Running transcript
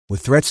With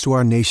threats to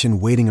our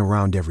nation waiting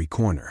around every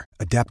corner,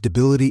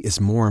 adaptability is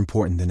more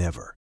important than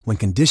ever. When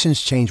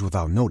conditions change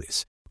without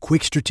notice,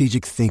 quick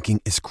strategic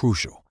thinking is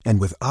crucial.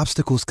 And with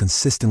obstacles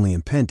consistently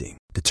impending,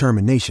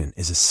 determination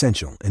is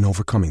essential in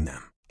overcoming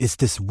them. It's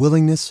this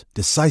willingness,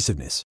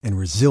 decisiveness, and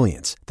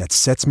resilience that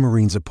sets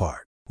Marines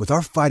apart. With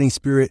our fighting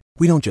spirit,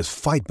 we don't just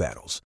fight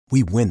battles,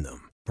 we win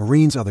them.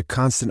 Marines are the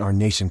constant our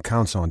nation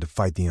counts on to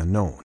fight the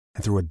unknown.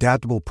 And through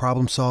adaptable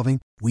problem solving,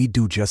 we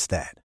do just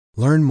that.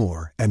 Learn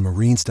more at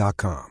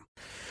marines.com.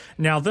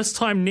 Now, this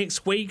time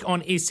next week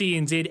on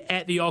SENZ,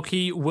 At the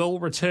Oche will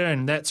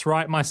return. That's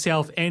right,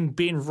 myself and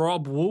Ben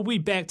Robb will be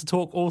back to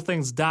talk all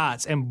things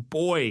darts. And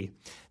boy,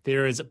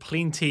 there is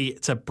plenty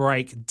to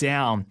break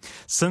down.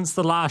 Since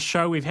the last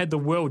show, we've had the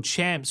World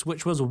Champs,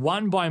 which was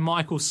won by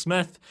Michael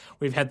Smith.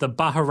 We've had the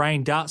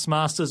Bahrain Darts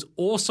Masters,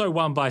 also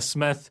won by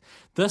Smith.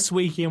 This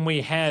weekend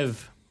we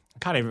have,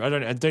 I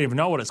don't even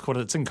know what it's called.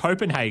 It's in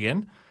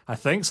Copenhagen, I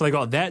think. So they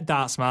got that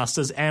Darts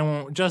Masters.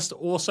 And just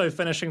also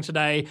finishing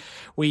today,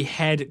 we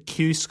had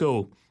Q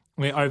School,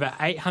 where over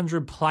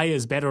 800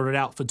 players battled it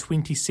out for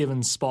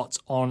 27 spots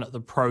on the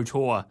Pro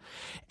Tour.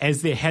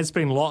 As there has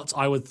been lots,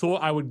 I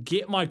thought I would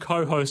get my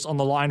co-host on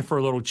the line for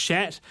a little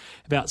chat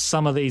about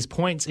some of these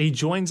points. He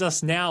joins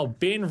us now.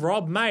 Ben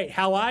Robb, mate,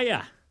 how are you?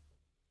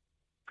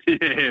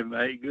 Yeah,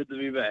 mate, good to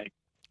be back.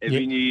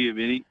 Happy New Year,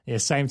 Benny. Yeah,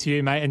 same to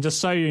you, mate. And just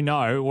so you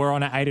know, we're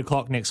on at 8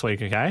 o'clock next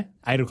week, okay?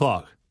 8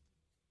 o'clock.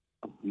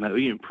 Mate,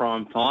 we're in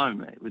prime time,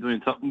 mate. We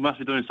must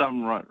be doing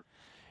something right.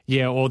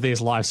 Yeah, or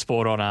there's live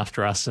sport on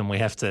after us and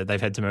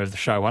they've had to move the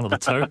show, one of the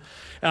two.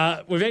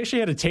 We've actually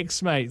had a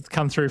text, mate,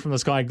 come through from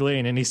this guy,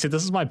 Glenn, and he said,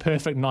 this is my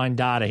perfect 9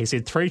 data. He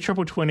said 3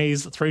 triple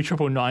 20s, 3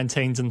 triple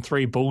 19s, and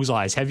 3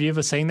 bullseyes. Have you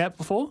ever seen that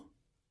before?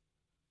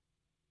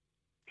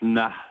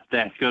 Nah,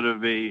 that's got to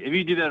be... If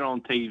you do that on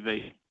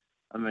TV,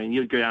 I mean,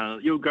 you'll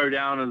go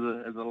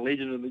down as a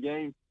legend of the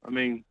game. I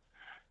mean, it'd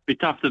be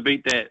tough to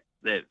beat that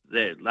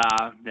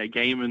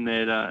game in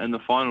the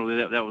final.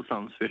 That was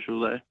something special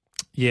there.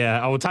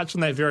 Yeah, I will touch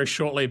on that very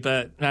shortly,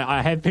 but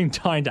I have been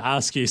trying to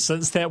ask you,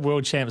 since that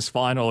World Champs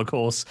final, of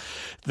course,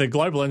 the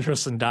global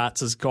interest in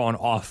darts has gone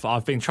off.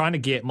 I've been trying to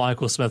get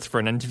Michael Smith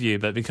for an interview,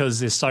 but because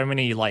there's so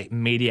many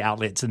media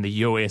outlets in the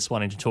US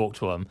wanting to talk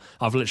to him,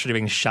 I've literally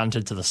been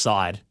shunted to the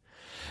side.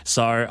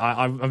 So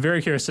I'm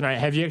very curious to know,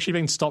 have you actually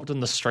been stopped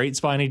in the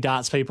streets by any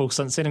darts people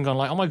since then and gone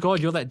oh my God,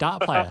 you're that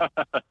dart player?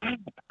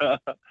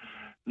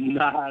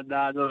 Nah,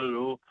 not at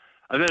all.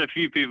 I've had a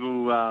few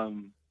people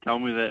tell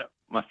me that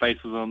my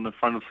face was on the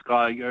front of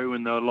Sky Go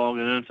when they were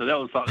logging in, so that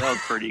was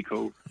pretty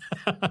cool.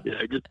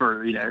 Just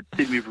for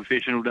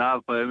semi-professional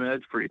dart player, man,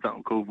 that's pretty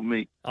something cool for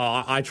me.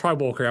 Oh, I try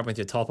walking around with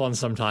your top on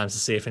sometimes to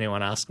see if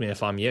anyone asks me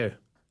if I'm you.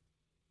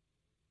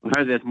 I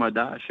heard that's my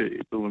dart shirt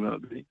you're talking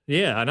about, Benny.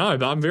 Yeah, I know,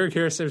 but I'm very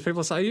curious if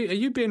people say, are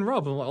you Ben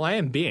Robb? I'm like, well, I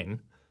am Ben.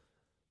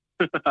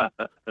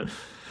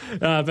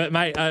 But,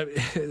 mate,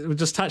 we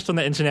just touched on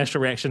the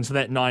international reaction to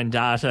that 9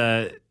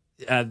 data.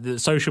 The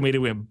social media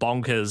went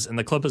bonkers, and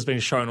the clip has been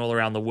shown all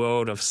around the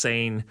world. I've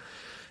said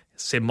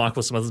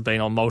Michael Smith has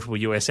been on multiple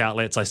US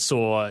outlets. I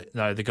saw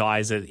the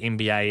guys at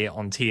NBA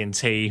on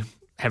TNT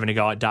having a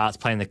go at darts,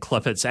 playing the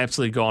clip. It's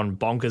absolutely gone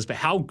bonkers. But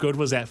how good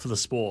was that for the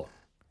sport?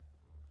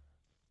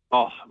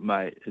 Oh,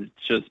 mate, it's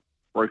just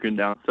broken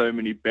down so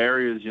many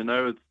barriers,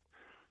 It's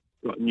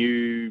got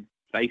new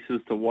faces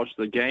to watch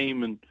the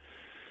game, and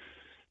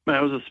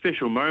man, it was a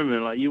special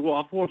moment.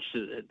 I've watched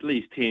it at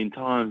least 10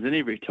 times, and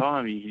every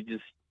time you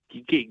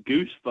get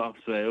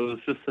goosebumps. It was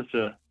just such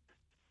a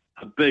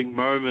big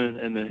moment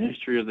in the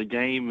history of the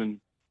game,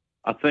 and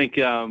I think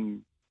I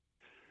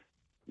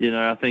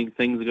think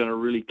things are going to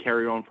really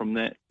carry on from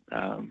that.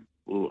 A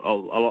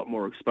lot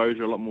more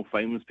exposure, a lot more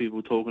famous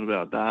people talking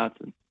about darts,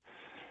 and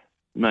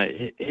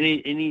mate,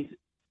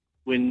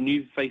 when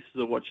new faces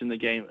are watching the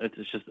game, it's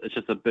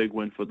just a big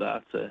win for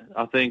darts. So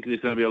I think there's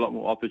going to be a lot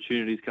more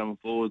opportunities coming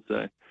forward.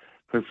 So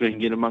hopefully we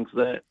can get amongst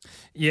that.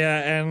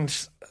 Yeah,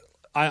 and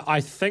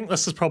I think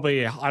this is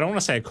probably, I don't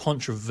want to say a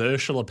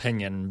controversial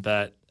opinion,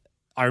 but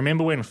I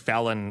remember when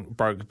Fallon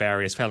broke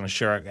barriers, Fallon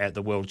Sherrock at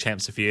the World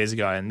Champs a few years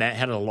ago, and that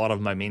had a lot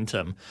of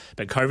momentum.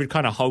 But COVID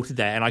kind of halted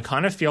that, and I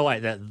kind of feel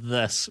like that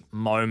this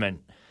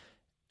moment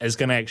is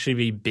going to actually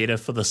be better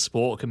for the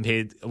sport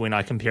when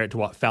I compare it to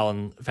what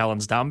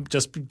Fallon's done,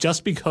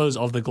 just because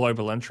of the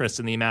global interest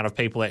and the amount of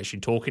people actually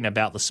talking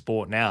about the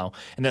sport now.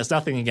 And that's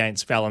nothing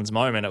against Fallon's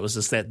moment. It was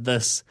just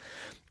that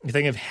you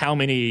think of how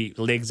many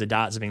legs of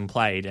darts have been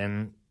played,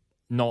 and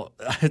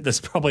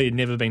this probably had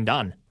never been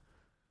done.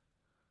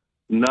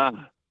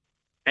 Nah.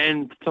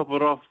 And to top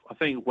it off, I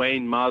think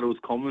Wayne Mardle's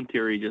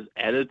commentary just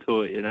added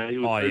to it. He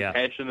was so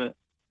passionate.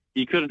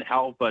 He couldn't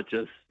help but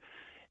just,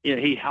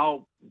 he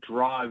helped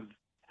drive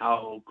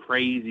how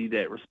crazy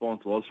that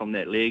response was from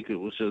that leg. It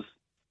was just,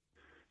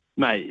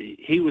 mate,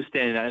 he was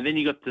standing out. And then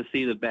you got to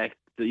see the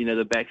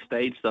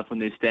backstage stuff when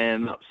they're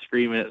standing up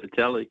screaming at the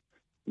telly.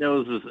 It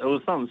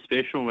was something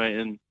special, mate.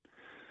 And,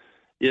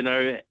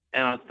 and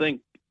I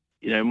think,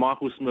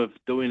 Michael Smith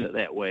doing it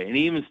that way. And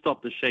he even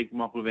stopped to shake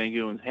Michael Van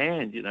Gelen's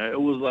hand, It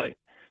was like,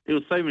 there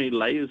were so many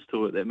layers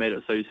to it that made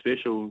it so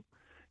special.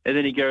 And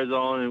then he goes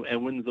on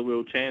and wins the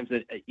World Champs.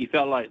 And you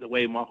felt like the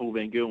way Michael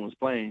Van Gerwen was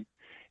playing,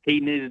 he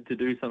needed to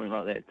do something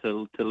like that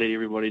to let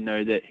everybody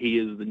know that he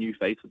is the new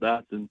face of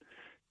darts. And,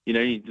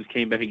 he just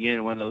came back again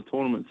and won another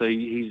tournament. So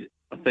I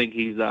think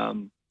he's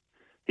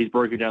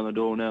broken down the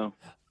door now.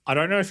 I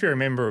don't know if you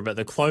remember, but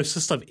the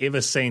closest I've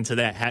ever seen to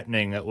that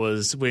happening, it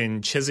was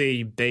when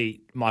Chizzy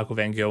beat Michael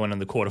Van Gerwen in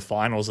the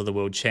quarterfinals of the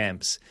World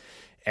Champs.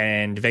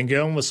 And Van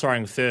Gerwen was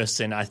throwing first,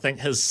 and I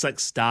think his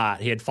sixth dart,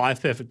 he had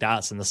 5 perfect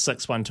darts, and the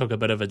sixth one took a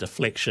bit of a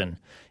deflection,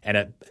 and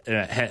it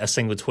hit a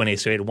single 20,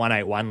 so he had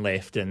 181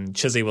 left, and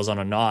Chizzy was on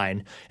a 9,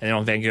 and then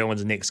on Van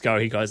Gerwen's next go,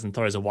 he goes and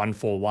throws a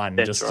 141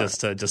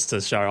 just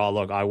to show, oh,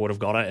 look, I would have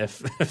got it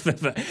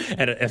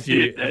if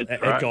you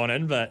had gone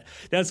in, but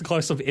that's the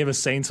closest I've ever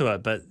seen to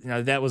it, but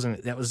that was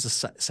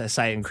just,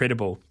 say,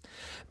 incredible.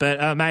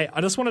 But, mate,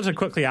 I just wanted to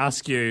quickly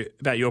ask you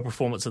about your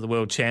performance at the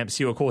World Champs.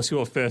 You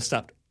were first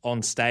up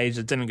on stage.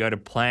 It didn't go to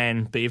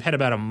plan, but you've had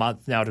about a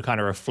month now to kind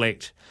of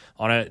reflect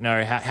on it.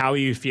 How are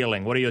you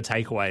feeling? What are your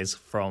takeaways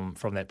from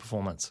that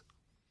performance?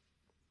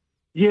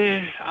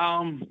 Yeah,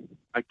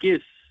 I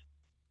guess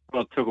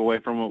what I took away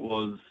from it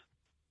was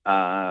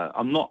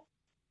I'm not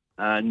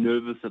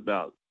nervous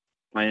about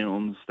playing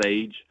on the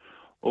stage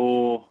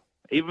or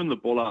even the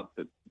ball up.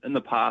 In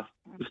the past,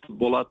 just the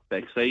ball up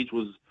backstage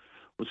was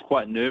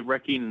quite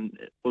nerve-wracking, and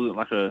it wasn't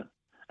like a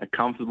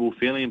comfortable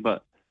feeling,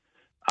 but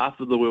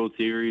after the World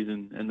Series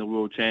and the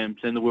World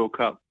Champs and the World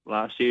Cup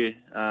last year,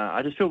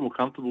 I just feel more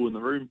comfortable in the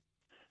room.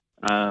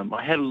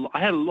 I had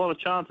a lot of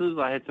chances.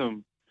 I had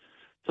some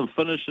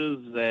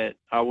finishes that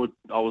I was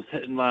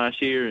hitting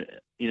last year,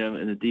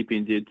 in the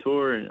DPNZ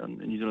Tour and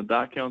New Zealand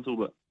Dart Council,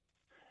 but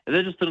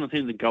they just didn't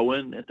seem to go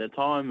in at that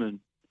time. And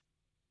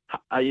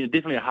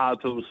definitely a hard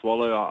pill to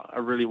swallow. I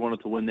really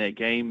wanted to win that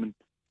game, and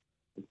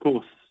of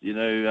course,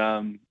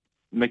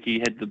 Mickey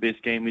had the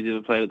best game he's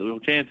ever played at the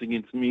World Champs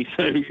against me.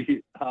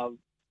 So.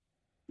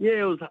 Yeah,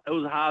 it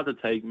was hard to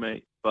take,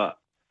 mate, but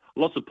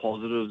lots of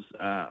positives.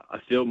 I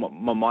feel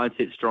my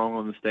mindset's strong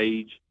on the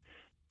stage.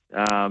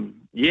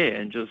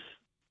 And just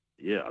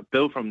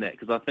build from that,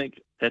 because I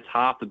think that's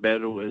half the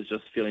battle, is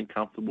just feeling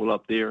comfortable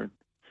up there. And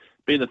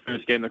being the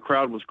first game, the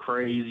crowd was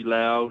crazy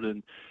loud,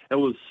 and it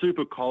was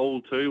super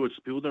cold too, which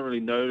people don't really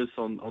notice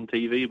on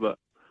TV, but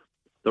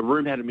the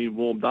room hadn't been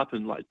warmed up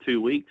in like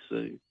 2 weeks.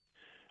 So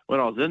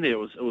when I was in there, it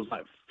was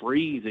like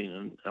freezing,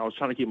 and I was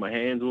trying to keep my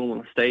hands warm on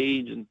the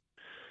stage, and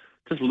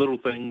just little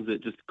things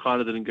that just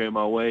kind of didn't go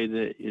my way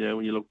that,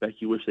 when you look back,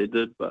 you wish they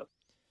did. But,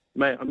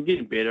 mate, I'm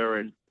getting better,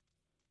 and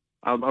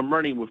I'm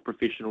running with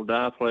professional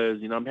dart players.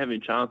 I'm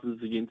having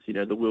chances against,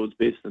 the world's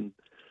best, and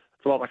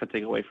it's a lot I can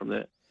take away from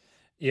that.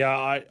 Yeah,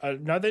 I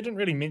know they didn't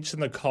really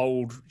mention the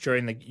cold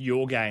during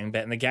your game,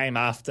 but in the game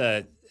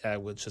after,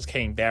 which was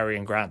Keane Barry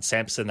and Grant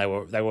Sampson, they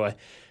were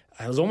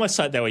it was almost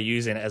like they were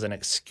using it as an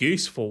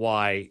excuse for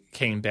why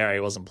Keane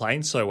Barry wasn't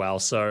playing so well.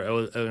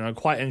 So it was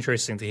quite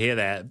interesting to hear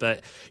that.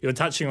 But you were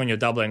touching on your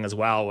doubling as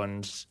well,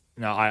 and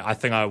I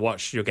think I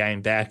watched your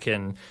game back,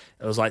 and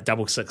it was like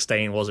double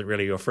 16 wasn't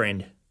really your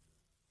friend.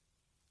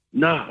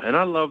 No, and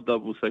I love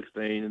double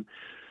 16, and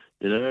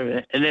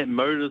and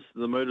that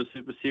the Motor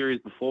Super Series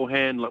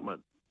beforehand, like I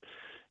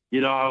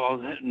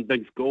was hitting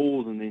big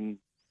scores, and then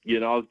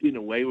I was getting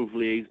away with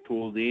leagues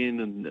towards the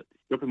end and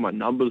dropping my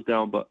numbers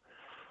down, but.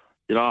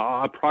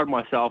 I pride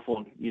myself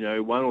on,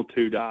 1 or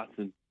 2 darts,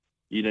 and,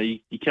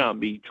 you can't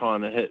be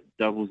trying to hit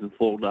doubles and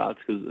 4 darts,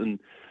 because in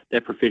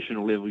that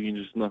professional level,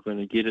 you're just not going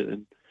to get it.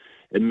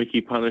 And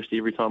Mickey punished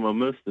every time I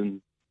missed,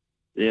 and,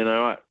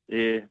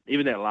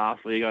 even that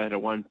last league, I had a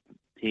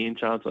 110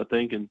 chance, I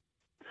think, and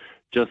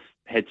just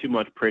had too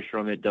much pressure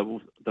on that double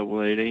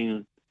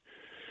 18.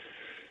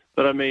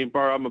 But, I mean,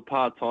 bro, I'm a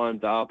part-time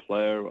dart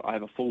player. I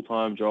have a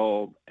full-time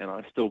job, and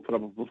I still put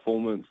up a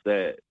performance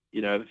that,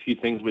 if a few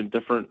things went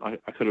different, I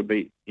could have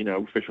beat, a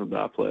professional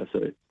dart player.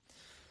 So,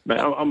 mate,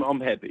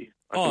 I'm happy.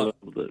 Oh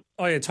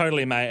yeah,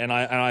 totally, mate. And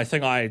I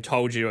think I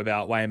told you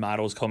about Wayne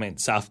Mardle's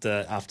comments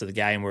after the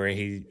game, where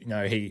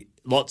he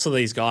lots of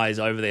these guys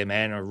over there,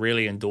 man, are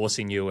really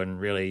endorsing you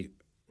and really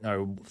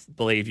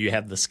believe you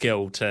have the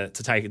skill to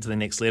take it to the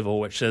next level,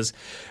 which is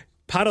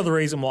part of the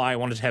reason why I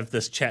wanted to have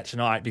this chat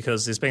tonight,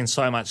 because there's been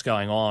so much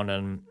going on,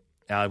 and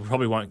we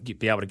probably won't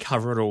be able to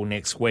cover it all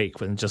next week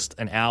within just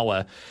an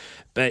hour.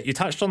 But you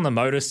touched on the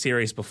Motor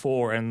Series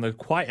before, and the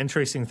quite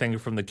interesting thing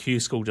from the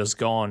Q School just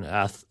gone,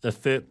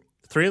 the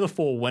 3 of the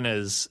 4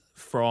 winners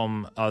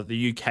from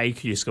the UK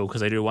Q School,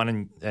 because they do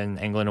one in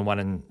England and one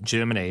in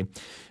Germany,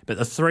 but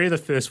the 3 of the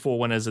first 4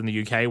 winners in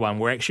the UK one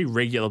were actually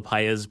regular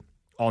players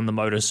on the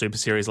Motor Super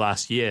Series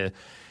last year.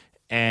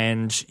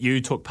 And you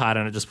took part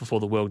in it just before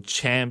the World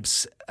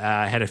Champs,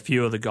 had a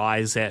few of the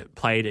guys that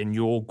played in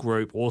your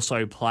group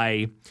also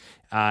play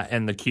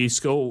in the Q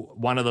School.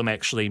 One of them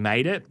actually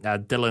made it,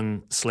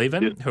 Dylan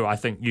Slevin, who I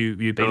think you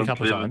beat a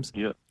couple of times,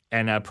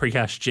 and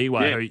Prakash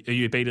Jiwa, who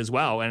you beat as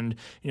well. And,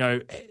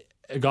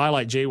 a guy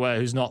like Jiwa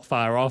who's not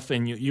far off,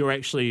 and you're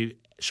actually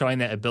showing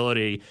that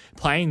ability,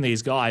 playing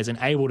these guys and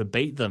able to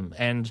beat them.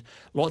 And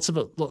lots of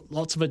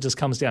it just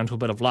comes down to a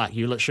bit of luck.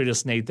 You literally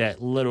just need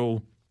that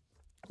little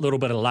little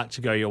bit of luck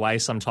to go your way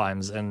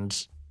sometimes,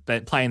 and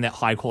that playing that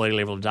high-quality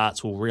level of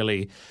darts will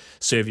really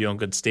serve you in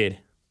good stead.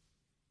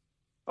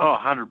 Oh,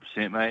 100%,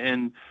 mate.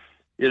 And,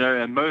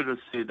 and Moda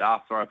said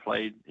after I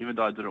played, even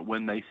though I didn't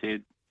win, they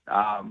said,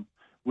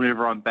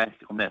 whenever I'm back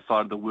on that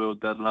side of the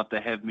world, they'd love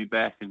to have me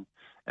back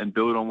and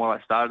build on what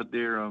I started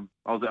there.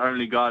 I was the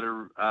only guy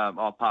to,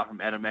 apart from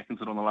Adam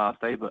Atkinson on the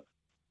last day, but,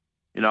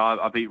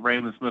 I beat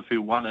Raymond Smith,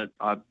 who won it.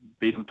 I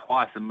beat him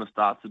twice and missed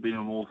darts to beat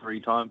him all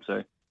 3 times.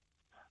 So,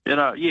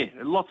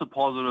 lots of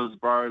positives,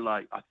 bro.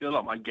 Like, I feel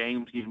like my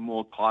game's getting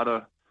more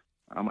tighter.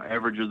 My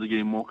averages are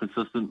getting more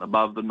consistent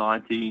above the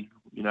 90.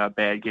 A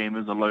bad game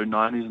is a low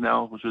 90s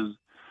now, which is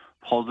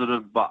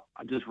positive, but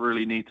I just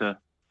really need to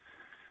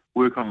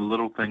work on the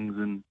little things.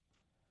 And,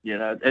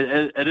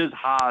 it is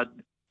hard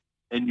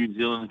in New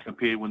Zealand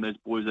compared when those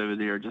boys over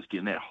there are just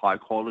getting that high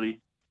quality.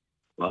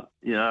 But,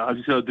 I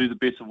just got to do the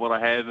best of what I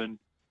have and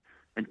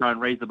try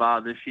and raise the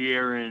bar this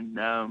year and,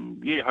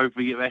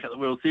 hopefully get back at the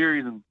World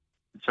Series and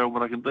show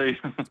what I can do.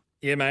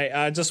 Yeah, mate.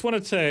 I just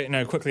wanted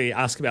to quickly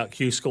ask about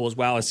Q School as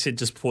well. I said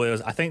just before,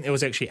 I think there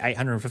was actually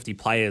 850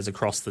 players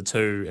across the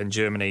two in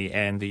Germany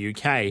and the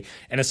UK.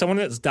 And as someone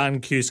that's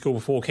done Q School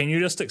before, can you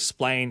just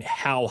explain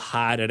how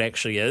hard it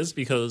actually is?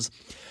 Because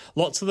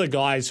lots of the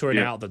guys who are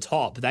now at the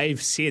top,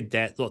 they've said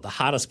that, look, the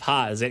hardest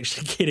part is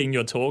actually getting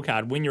your tour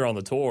card. When you're on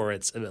the tour,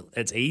 it's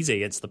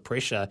easy. It's the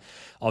pressure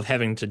of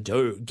having to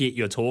get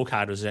your tour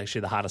card is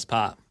actually the hardest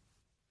part.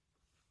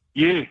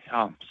 Yeah,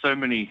 so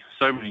many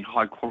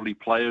high quality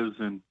players,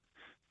 and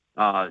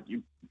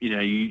you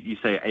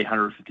say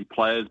 850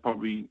 players,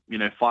 probably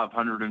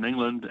 500 in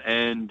England,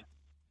 and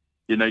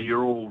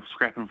you're all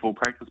scrapping for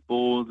practice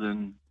boards,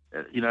 and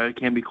it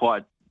can be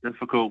quite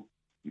difficult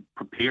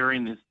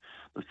preparing.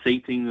 The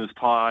seating is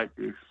tight.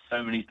 There's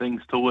so many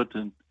things to it,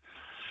 and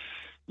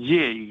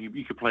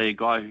you could play a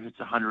guy who hits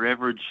 100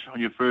 average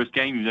on your first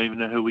game. You don't even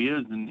know who he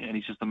is, and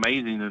he's just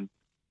amazing. And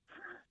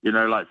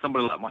like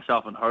somebody like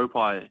myself and Hope,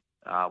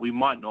 we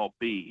might not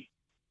be,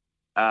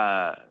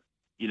 on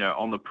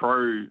the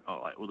pro,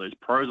 like all those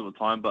pros all the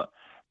time, but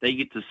they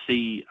get to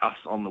see us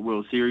on the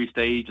World Series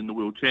stage and the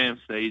World Champ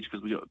stage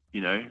because we got,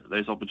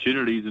 those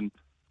opportunities. And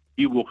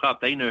you walk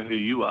up, they know who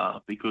you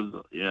are because,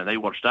 they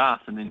watched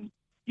us, and then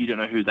you don't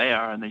know who they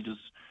are, and they just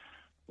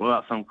blow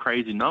out some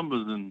crazy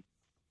numbers. And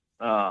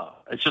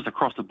it's just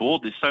across the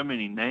board. There's so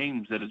many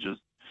names that are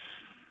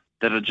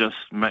just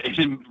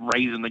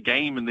raising the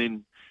game, and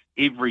then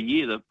every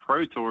year the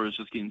Pro Tour is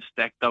just getting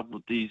stacked up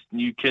with these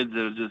new kids that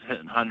are just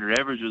hitting 100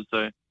 averages.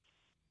 So,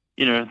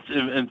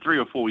 in 3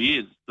 or 4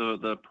 years,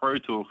 the Pro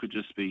Tour could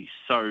just be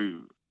so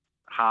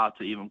hard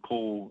to even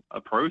call a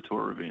Pro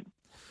Tour event.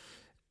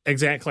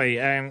 Exactly.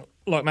 And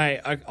look,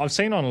 mate, I've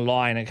seen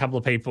online a couple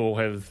of people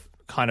have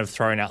kind of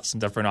thrown out some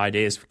different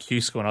ideas for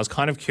Q School, and I was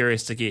kind of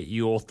curious to get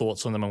your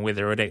thoughts on them and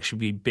whether it would actually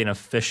be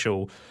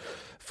beneficial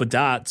for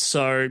darts.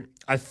 So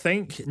I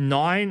think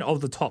 9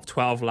 of the top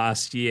 12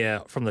 last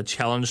year from the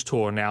Challenge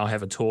Tour now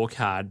have a tour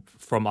card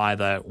from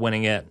either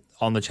winning it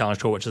on the Challenge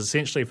Tour, which is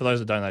essentially, for those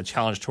that don't know,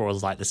 Challenge Tour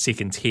is like the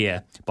second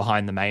tier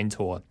behind the main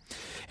tour.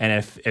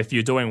 And if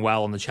you're doing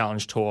well on the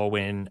Challenge Tour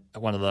when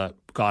one of the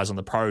guys on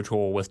the Pro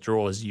Tour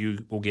withdraws,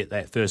 you will get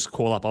that first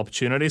call-up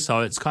opportunity.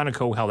 So it's kind of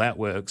cool how that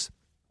works.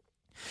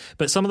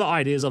 But some of the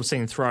ideas I've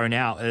seen thrown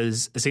out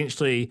is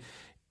essentially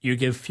you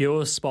give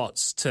fewer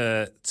spots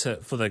for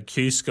the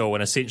Q School,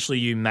 and essentially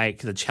you make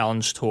the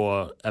Challenge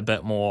Tour a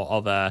bit more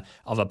of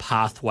a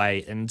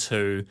pathway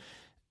into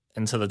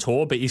the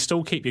tour, but you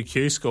still keep your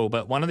Q School.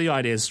 But one of the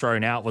ideas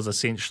thrown out was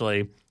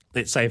essentially,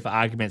 let's say for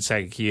argument's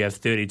sake, you have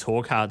 30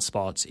 tour card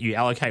spots. You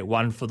allocate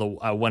one for the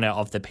winner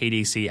of the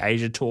PDC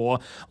Asia Tour,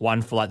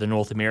 one for like the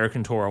North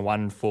American Tour, and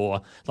one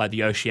for like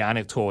the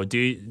Oceanic Tour.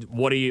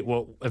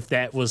 If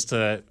that was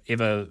to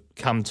ever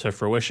come to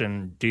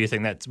fruition, do you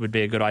think that would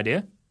be a good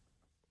idea?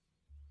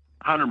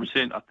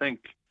 100%. I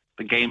think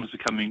the game is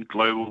becoming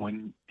global,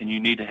 and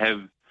you need to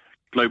have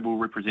global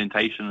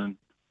representation. And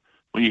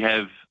when you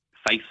have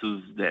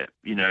faces that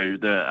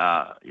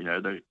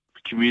the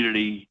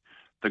community,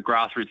 the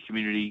grassroots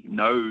community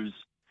knows,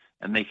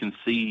 and they can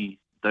see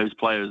those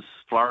players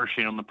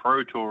flourishing on the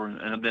Pro Tour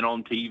and then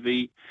on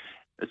TV,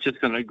 it's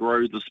just going to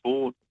grow the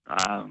sport.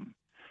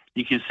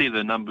 You can see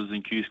the numbers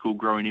in Q School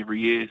growing every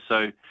year.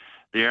 So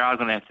there are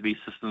going to have to be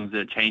systems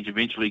that change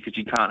eventually, because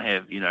you can't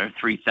have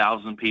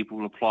 3,000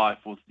 people apply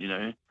for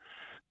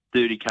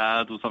 30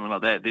 cards or something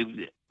like that.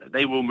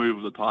 They will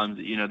move with the times.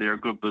 They're a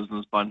good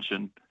business bunch,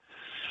 and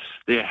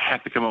they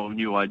have to come up with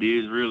new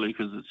ideas, really,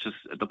 because it's just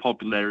the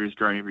popularity is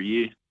growing every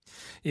year.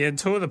 Yeah, and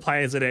 2 of the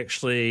players that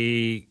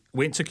actually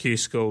went to Q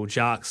School,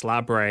 Jacques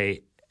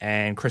Labre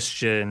and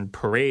Christian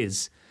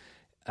Perez,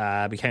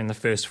 became the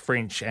first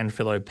French and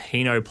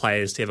Filipino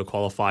players to ever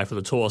qualify for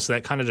the tour. So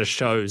that kind of just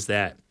shows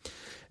that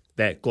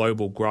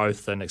global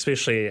growth, and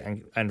especially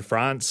in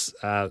France,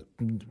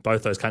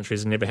 both those countries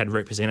have never had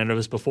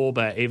representatives before,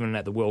 but even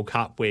at the World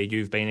Cup, where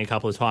you've been a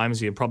couple of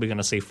times, you're probably going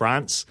to see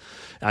France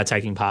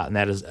taking part in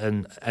that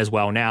as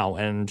well now.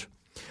 And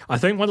I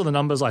think one of the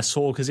numbers I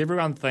saw, because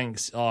everyone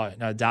thinks,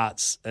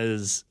 darts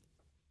is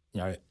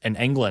in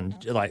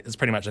England, like it's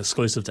pretty much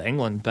exclusive to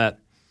England, but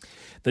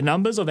the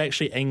numbers of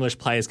actually English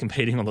players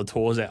competing on the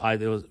tours that I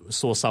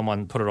saw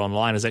someone put it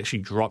online has actually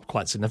dropped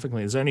quite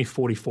significantly. There's only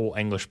 44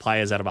 English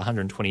players out of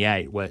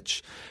 128,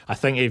 which I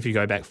think if you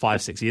go back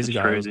 5-6 years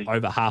ago, it was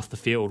over half the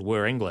field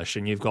were English.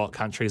 And you've got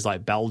countries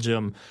like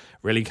Belgium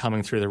really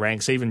coming through the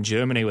ranks, even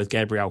Germany with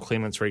Gabriel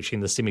Clemens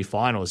reaching the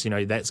semi-finals.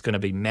 That's going to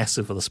be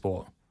massive for the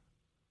sport.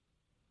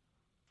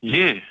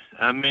 Yeah,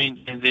 I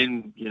mean, and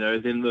then,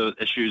 then the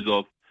issues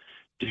of,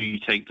 do you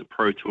take the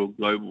Pro Tour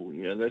global?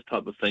 Those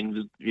type of things,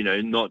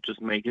 not just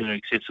making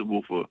it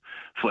accessible for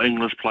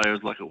English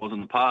players like it was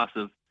in the past.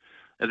 If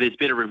there's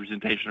better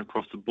representation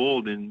across the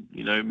board, then,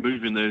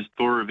 moving those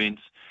tour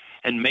events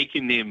and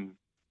making them,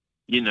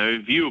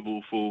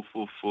 viewable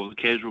for the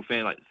casual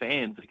fan, like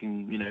fans that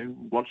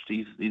can, watch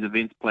these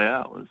events play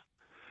out.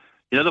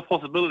 The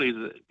possibilities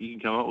that you can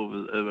come up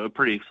with are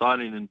pretty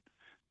exciting. And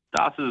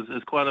darts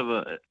is quite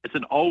it's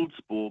an old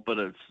sport, but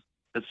it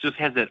just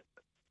has that.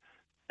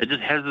 It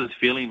just has this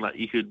feeling like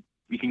you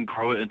can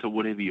grow it into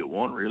whatever you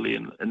want, really,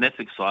 and that's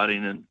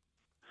exciting. And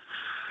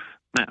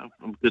man,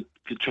 it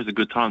shows a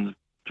good time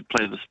to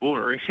play the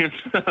sport, I reckon.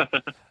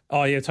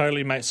 Oh yeah,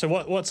 totally, mate. So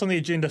what's on the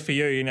agenda for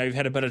you? You've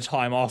had a bit of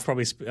time off,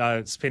 probably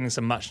spending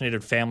some much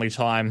needed family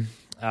time.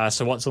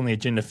 So what's on the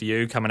agenda for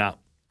you coming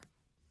up?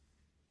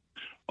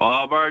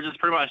 Oh, bro, just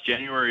pretty much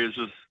January is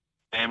just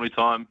family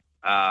time.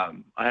 I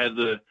had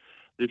the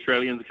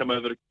Australians come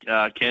over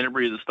to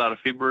Canterbury at the start of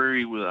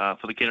February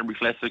for the Canterbury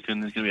Classic,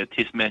 and there's going to be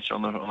a test match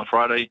on the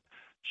Friday,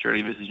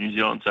 Australia versus New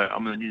Zealand. So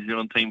I'm in the New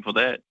Zealand team for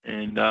that,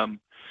 and then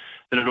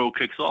it all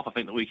kicks off. I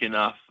think the weekend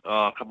after,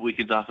 a couple of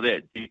weekends after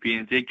that,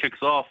 GPNZ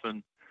kicks off,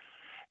 and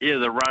yeah,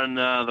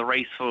 the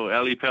race for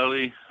Ali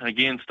Pali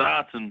again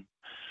starts,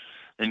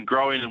 and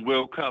growing in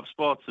World Cup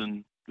spots,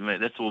 and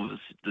mate, that's all this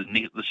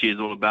year's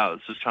all about.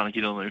 It's just trying to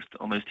get on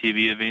those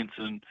TV events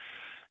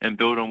and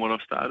build on what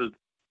I've started.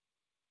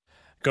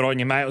 Good on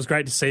you, mate. It was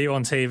great to see you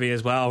on TV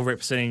as well,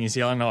 representing New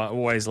Zealand. I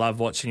always love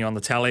watching you on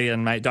the telly.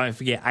 And, mate, don't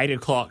forget, 8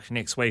 o'clock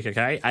next week,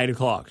 okay? 8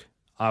 o'clock.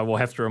 I will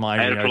have to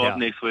remind you. 8 o'clock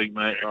next week,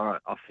 mate. All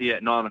right. I'll see you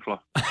at 9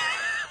 o'clock.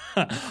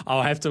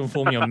 I'll have to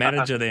inform your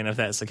manager then if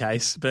that's the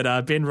case.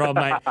 But, Ben, Rob,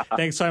 mate,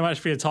 thanks so much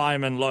for your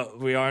time. And, look,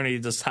 we only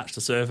just touched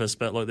the surface,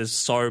 but, look, there's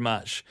so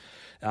much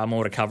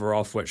more to cover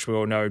off, which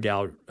we'll no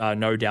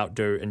doubt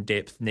do in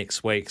depth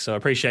next week. So I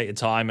appreciate your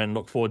time and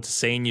look forward to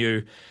seeing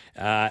you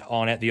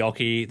on at the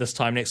Oche this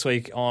time next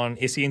week on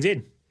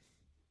SENZ.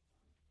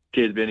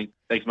 Cheers, Benny.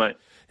 Thanks, mate.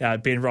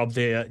 Ben Robb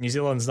there, New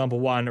Zealand's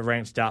 #1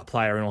 ranked dart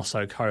player and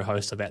also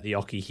co-host of At the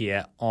Oche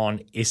here on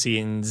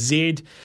SENZ.